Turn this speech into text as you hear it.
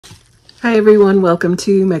Hi everyone, welcome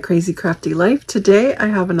to my crazy crafty life. Today I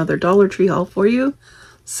have another Dollar Tree haul for you,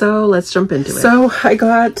 so let's jump into it. So I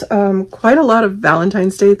got quite a lot of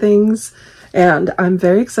Valentine's Day things, and I'm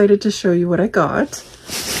very excited to show you what I got.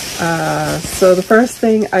 So the first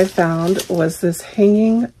thing I found was this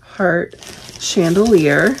hanging heart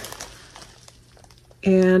chandelier,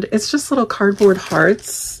 and it's just little cardboard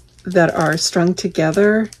hearts that are strung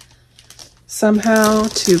together somehow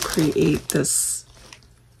to create this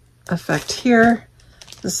effect here.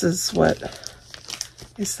 This is what,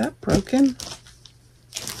 is that broken?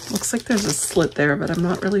 Looks like there's a slit there, but I'm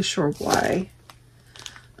not really sure why.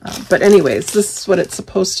 But anyways, this is what it's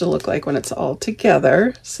supposed to look like when it's all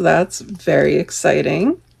together. So that's very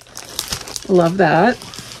exciting. Love that.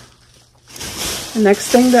 The next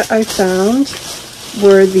thing that I found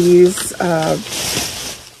were these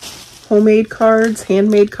homemade cards,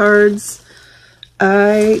 handmade cards.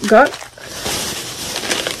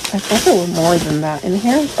 I thought there were more than that in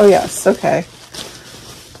here. Oh yes, okay.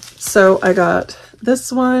 So I got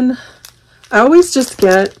this one. I always just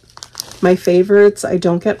get my favorites. I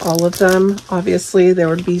don't get all of them. Obviously, there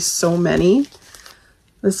would be so many.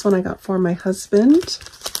 This one I got for my husband.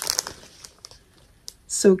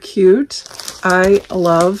 So cute. I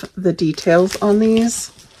love the details on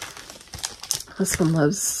these. This one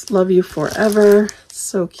Love You Forever.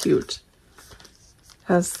 So cute.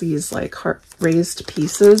 Has these like heart raised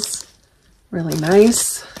pieces. Really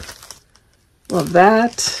nice. Love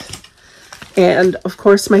that. And of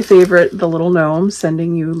course my favorite, the little gnome,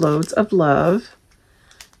 sending you loads of love.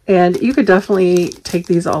 And you could definitely take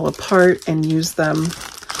these all apart and use them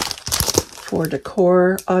for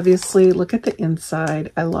decor. Obviously, look at the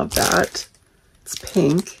inside. I love that. It's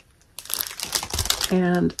pink.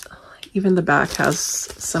 And even the back has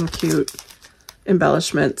some cute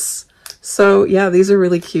embellishments. So yeah, these are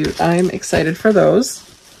really cute. I'm excited for those.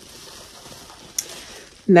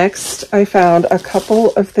 Next, I found a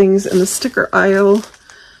couple of things in the sticker aisle.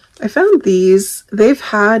 I found these. They've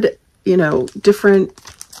had, you know, different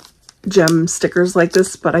gem stickers like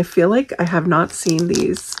this, but I feel like I have not seen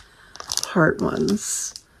these heart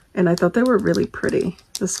ones. And I thought they were really pretty.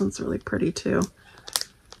 This one's really pretty too.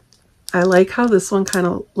 I like how this one kind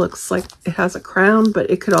of looks like it has a crown,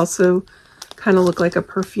 but it could also kind of look like a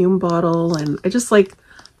perfume bottle. And I just like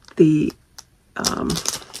the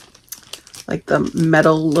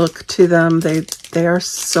metal look to them. They are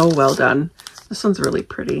so well done. This one's really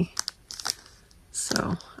pretty.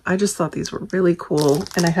 So I just thought these were really cool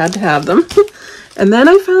and I had to have them. And then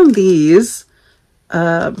I found these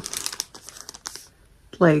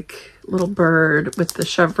like little bird with the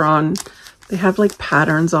chevron. They have like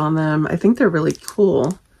patterns on them. I think they're really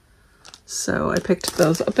cool. So I picked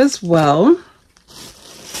those up as well.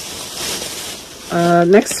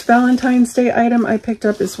 Next Valentine's Day item I picked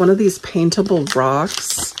up is one of these paintable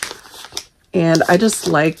rocks. And I just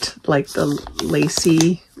liked like the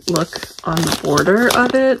lacy look on the border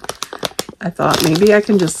of it. I thought maybe I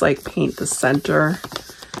can just like paint the center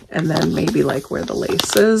and then maybe like where the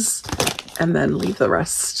lace is and then leave the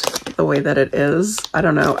rest the way that it is. I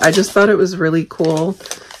don't know. I just thought it was really cool.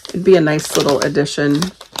 It'd be a nice little addition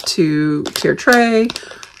to your tray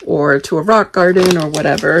or to a rock garden or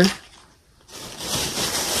whatever.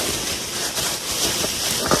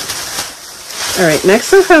 All right,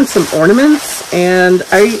 next I found some ornaments, and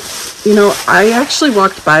I actually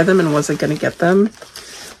walked by them and wasn't going to get them,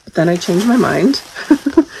 but then I changed my mind,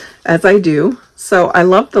 as I do. So I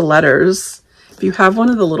love the letters. If you have one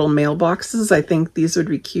of the little mailboxes, I think these would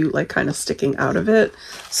be cute, like kind of sticking out of it.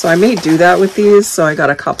 So I may do that with these, so I got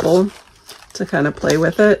a couple to kind of play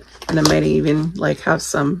with it, and I might even like have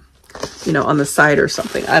some, you know, on the side or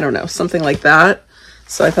something. I don't know, something like that.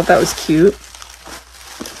 So I thought that was cute.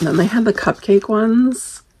 And then they had the cupcake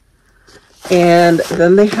ones. And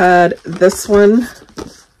then they had this one.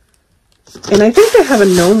 And I think they have a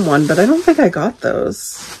gnome one, but I don't think I got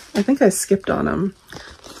those. I think I skipped on them.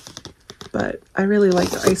 But I really like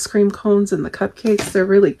the ice cream cones and the cupcakes. They're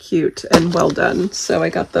really cute and well done. So I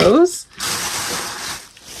got those.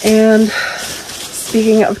 And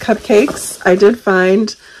speaking of cupcakes, I did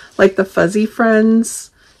find like the Fuzzy Friends.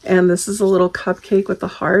 And this is a little cupcake with a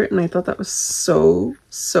heart, and I thought that was so,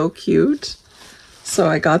 so cute. So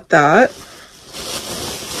I got that.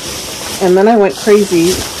 And then I went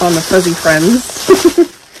crazy on the Fuzzy Friends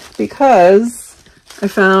because I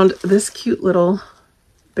found this cute little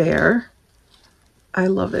bear. I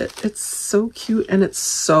love it. It's so cute and it's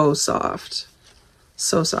so soft.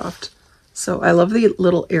 So soft. So I love the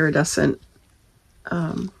little iridescent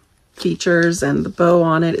features, and the bow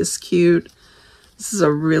on it is cute. This is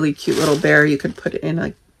a really cute little bear. You could put it in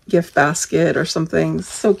a gift basket or something.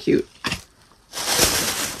 So cute.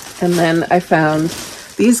 And then I found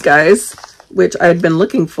these guys, which I'd been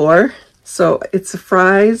looking for. So it's the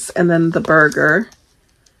fries and then the burger.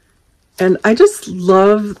 And I just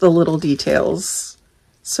love the little details.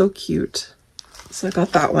 So cute. So I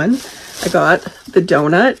got that one. I got the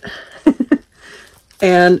donut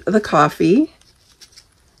and the coffee.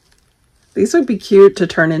 These would be cute to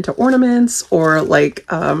turn into ornaments, or like,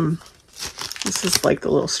 this is like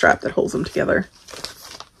the little strap that holds them together,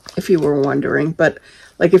 if you were wondering. But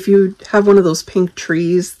like if you have one of those pink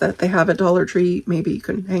trees that they have at Dollar Tree, maybe you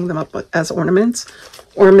can hang them up as ornaments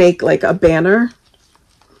or make like a banner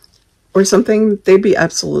or something. They'd be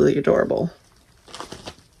absolutely adorable.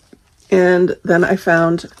 And then I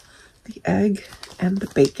found the egg and the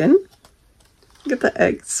bacon. Look at the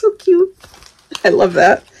egg, so cute. I love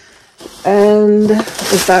that. And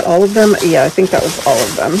is that all of them? Yeah, I think that was all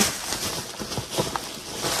of them.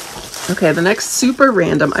 Okay, the next super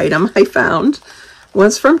random item I found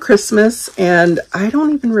was from Christmas, and I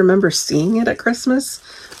don't even remember seeing it at Christmas,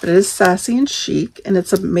 but it is sassy and chic, and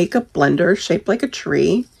it's a makeup blender shaped like a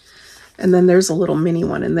tree. And then there's a little mini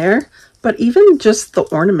one in there. But even just the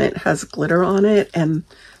ornament has glitter on it, and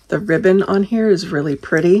the ribbon on here is really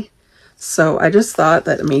pretty. So I just thought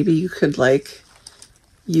that maybe you could like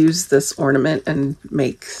use this ornament and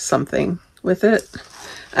make something with it.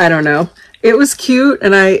 I don't know. It was cute,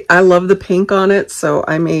 and I love the pink on it, so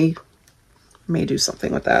I may do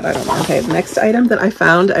something with that. I don't know. Okay, the next item that I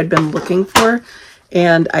found I'd been looking for,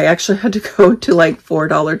 and I actually had to go to like 4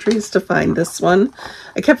 Dollar Trees to find this one.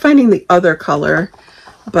 I kept finding the other color,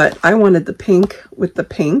 but I wanted the pink with the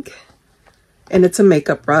pink, and it's a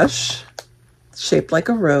makeup brush shaped like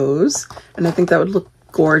a rose, and I think that would look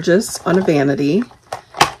gorgeous on a vanity.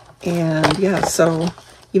 And yeah, so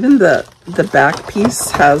even the back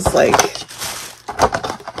piece has like,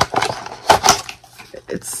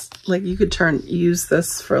 it's like you could use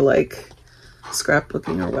this for like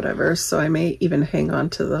scrapbooking or whatever. So I may even hang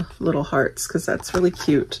on to the little hearts because that's really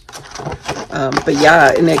cute. But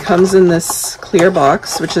yeah, and it comes in this clear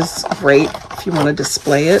box, which is great if you want to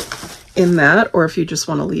display it in that, or if you just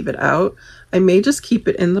want to leave it out. I may just keep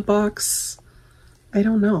it in the box. I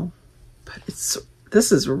don't know, but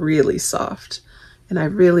this is really soft, and I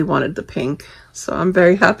really wanted the pink, so I'm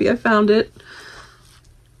very happy I found it,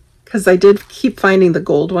 because I did keep finding the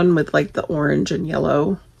gold one with like the orange and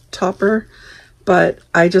yellow topper, but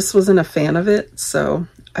I just wasn't a fan of it, so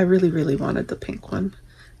I really wanted the pink one,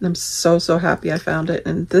 and I'm so happy I found it.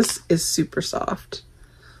 And this is super soft,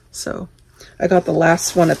 so I got the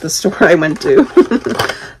last one at the store I went to.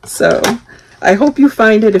 So I hope you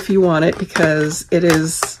find it if you want it, because it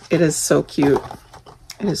is so cute.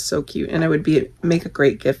 It is so cute, and it would make a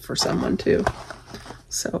great gift for someone too.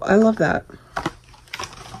 So I love that.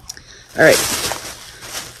 All right,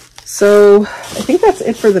 so I think that's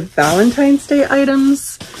it for the Valentine's Day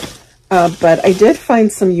items, but I did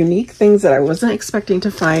find some unique things that I wasn't expecting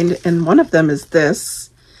to find, and one of them is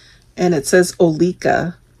this, and it says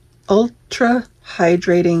Olika Ultra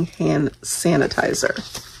Hydrating Hand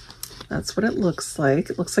Sanitizer. That's what it looks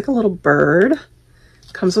like. It looks like a little bird.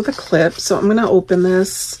 Comes with a clip, so I'm going to open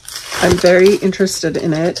this. I'm very interested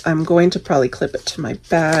in it. I'm going to probably clip it to my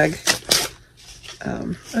bag.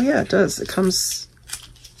 Oh yeah, it does. It comes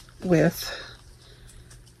with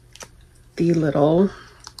the little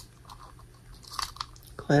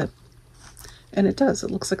clip, and it does.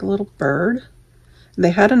 It looks like a little bird. And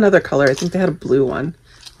they had another color. I think they had a blue one.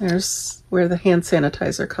 There's where the hand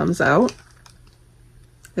sanitizer comes out.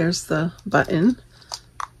 There's the button.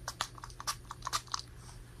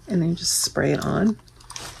 And then you just spray it on.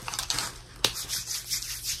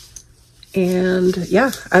 And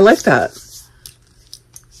yeah, I like that.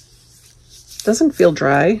 Doesn't feel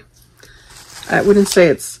dry. I wouldn't say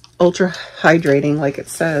it's ultra hydrating like it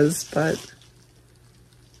says, but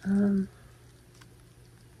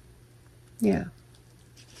yeah.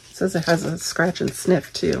 It says it has a scratch and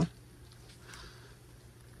sniff too.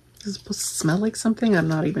 Is it supposed to smell like something? I'm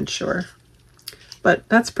not even sure. But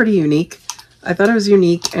that's pretty unique. I thought it was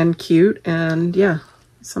unique and cute, and yeah,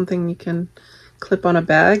 something you can clip on a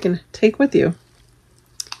bag and take with you.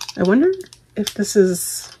 I wonder if this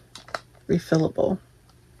is refillable.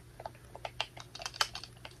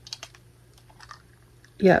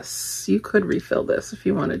 Yes, you could refill this if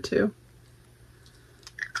you wanted to.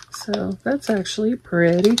 So that's actually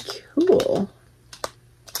pretty cool.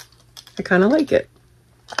 I kind of like it.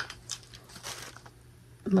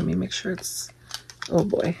 Let me make sure it's, oh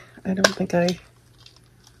boy, I don't think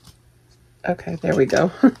okay, there we go.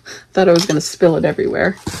 Thought I was going to spill it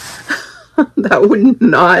everywhere. That would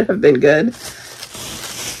not have been good.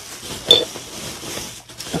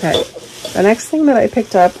 Okay, the next thing that I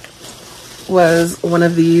picked up was one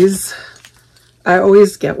of these. I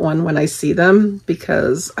always get one when I see them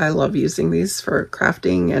because I love using these for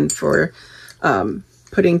crafting and for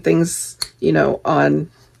putting things, you know,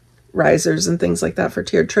 on risers and things like that for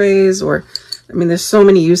tiered trays. Or, I mean, there's so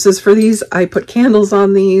many uses for these. I put candles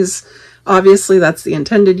on these. Obviously, that's the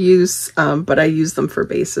intended use, but I use them for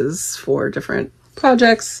bases for different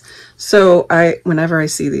projects. So whenever I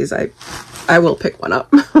see these, I will pick one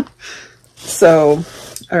up. So,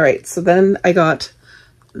 all right. So then I got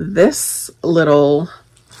this little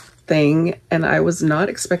thing, and I was not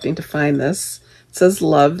expecting to find this. It says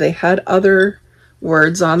love. They had other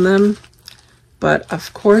words on them, but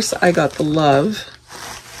of course I got the love.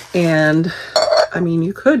 And I mean,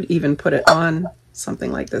 you could even put it on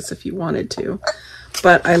something like this if you wanted to,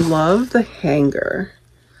 but I love the hanger.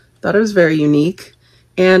 Thought it was very unique,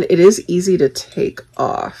 and it is easy to take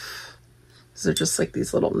off. These are just like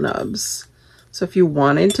these little nubs. So if you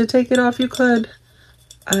wanted to take it off, you could.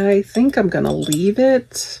 I think I'm gonna leave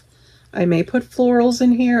it. I may put florals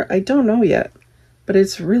in here. I don't know yet, but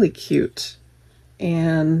it's really cute.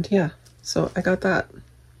 And yeah, so I got that,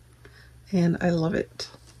 and I love it.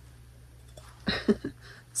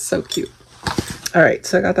 So cute. All right,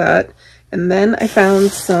 so I got that. And then I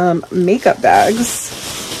found some makeup bags.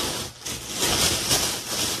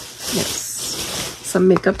 Yes, some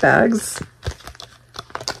makeup bags.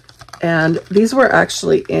 And these were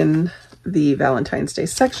actually in the Valentine's Day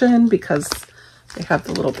section because they have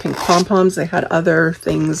the little pink pom-poms. They had other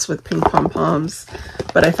things with pink pom-poms,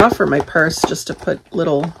 but I thought for my purse just to put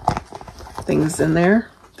little things in there,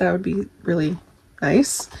 that would be really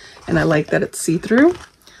nice. And I like that it's see-through.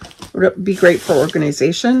 Would be great for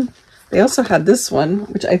organization. They also had this one,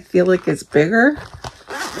 which I feel like is bigger,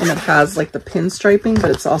 and it has like the pinstriping,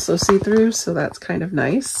 but it's also see-through, so that's kind of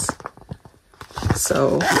nice.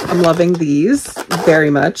 So I'm loving these very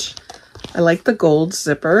much. I like the gold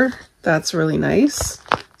zipper. That's really nice.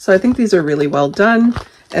 So I think these are really well done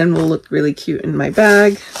and will look really cute in my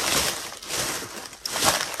bag.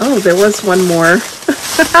 Oh, there was one more.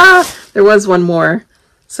 There was one more.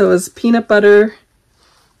 So it was peanut butter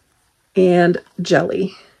and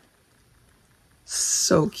jelly.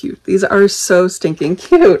 So cute. These are so stinking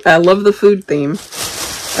cute. I love the food theme.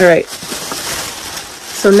 All right.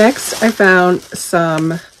 So next I found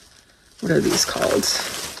some, what are these called?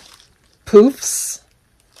 Poofs.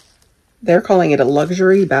 They're calling it a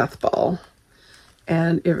luxury bath ball.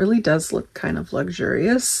 And it really does look kind of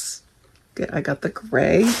luxurious. I got the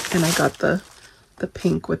gray, and I got the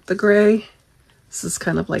pink with the gray. This is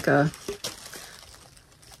kind of like a,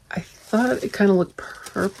 I thought it kind of looked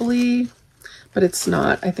purpley, but it's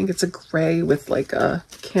not. I think it's a gray with like a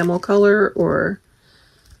camel color or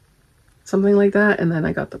something like that. And then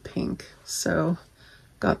I got the pink. So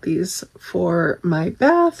got these for my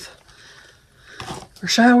bath or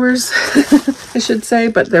showers, I should say,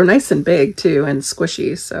 but they're nice and big too and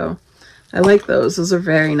squishy. So I like those. Those are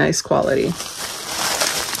very nice quality.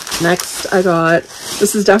 Next I got,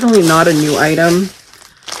 this is definitely not a new item,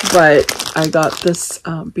 but I got this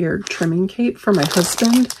beard trimming cape for my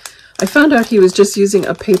husband. I found out he was just using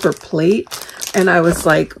a paper plate, and I was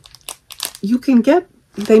like, you can get,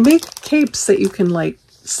 they make capes that you can like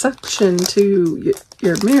suction to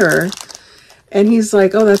your mirror. And he's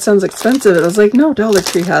like, oh, that sounds expensive. I was like, no, Dollar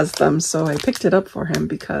Tree has them. So I picked it up for him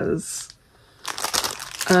because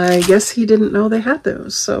I guess he didn't know they had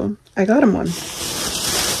those. So I got him one.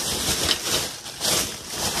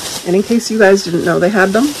 And in case you guys didn't know they had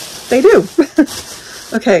them, they do.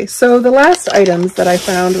 Okay, so the last items that I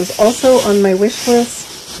found was also on my wish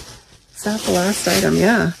list. Is that the last item?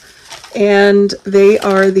 Yeah. And they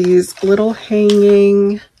are these little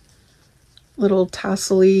hanging, little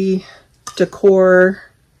tassel-y decor.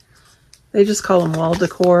 They just call them wall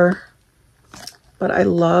decor. But I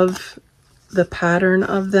love the pattern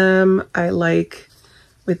of them. I like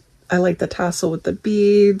the tassel with the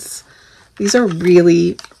beads. These are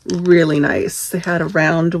really, really nice. They had a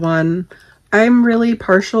round one. I'm really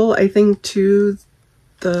partial, I think, to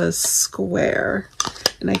the square.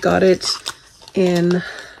 And I got it in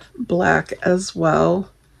black as well,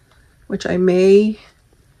 which I don't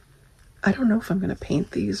know if I'm going to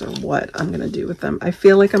paint these or what I'm going to do with them. I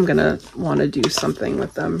feel like I'm going to want to do something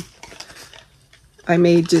with them. I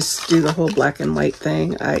may just do the whole black and white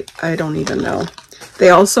thing. I don't even know. They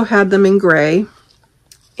also had them in gray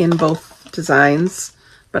in both designs,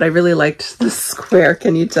 but I really liked the square.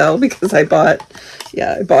 Can you tell? Because I bought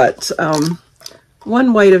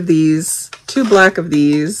one white of these, two black of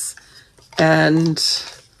these, and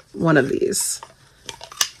one of these.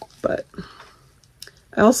 But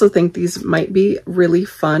I also think these might be really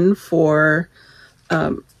fun for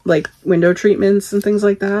like window treatments and things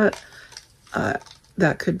like that,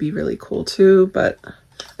 that could be really cool too. But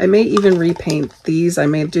I may even repaint these. I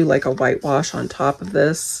may do like a whitewash on top of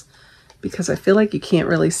this because I feel like you can't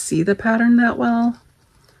really see the pattern that well.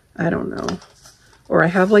 I don't know. Or I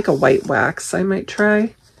have like a white wax I might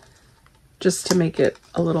try just to make it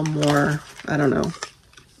a little more, I don't know,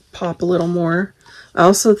 pop a little more. I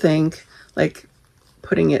also think like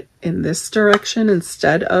putting it in this direction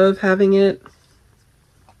instead of having it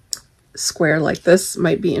square like this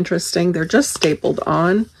might be interesting. They're just stapled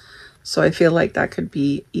on, so I feel like that could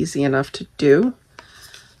be easy enough to do.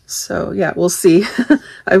 So yeah, we'll see.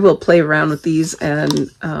 I will play around with these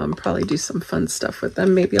and probably do some fun stuff with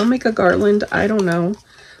them. Maybe I'll make a garland. I don't know.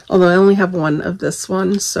 Although I only have one of this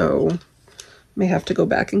one, so may have to go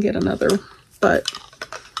back and get another. But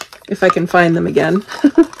if I can find them again,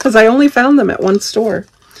 because I only found them at one store.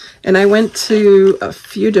 And I went to a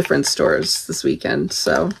few different stores this weekend.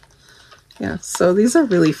 So yeah, so these are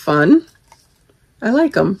really fun. I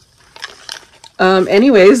like them.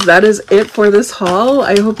 Anyways, that is it for this haul.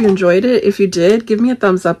 I hope you enjoyed it. If you did, give me a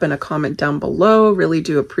thumbs up and a comment down below. Really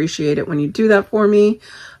do appreciate it when you do that for me.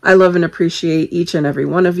 I love and appreciate each and every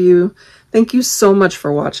one of you. Thank you so much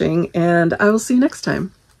for watching, and I will see you next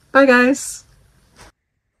time. Bye, guys.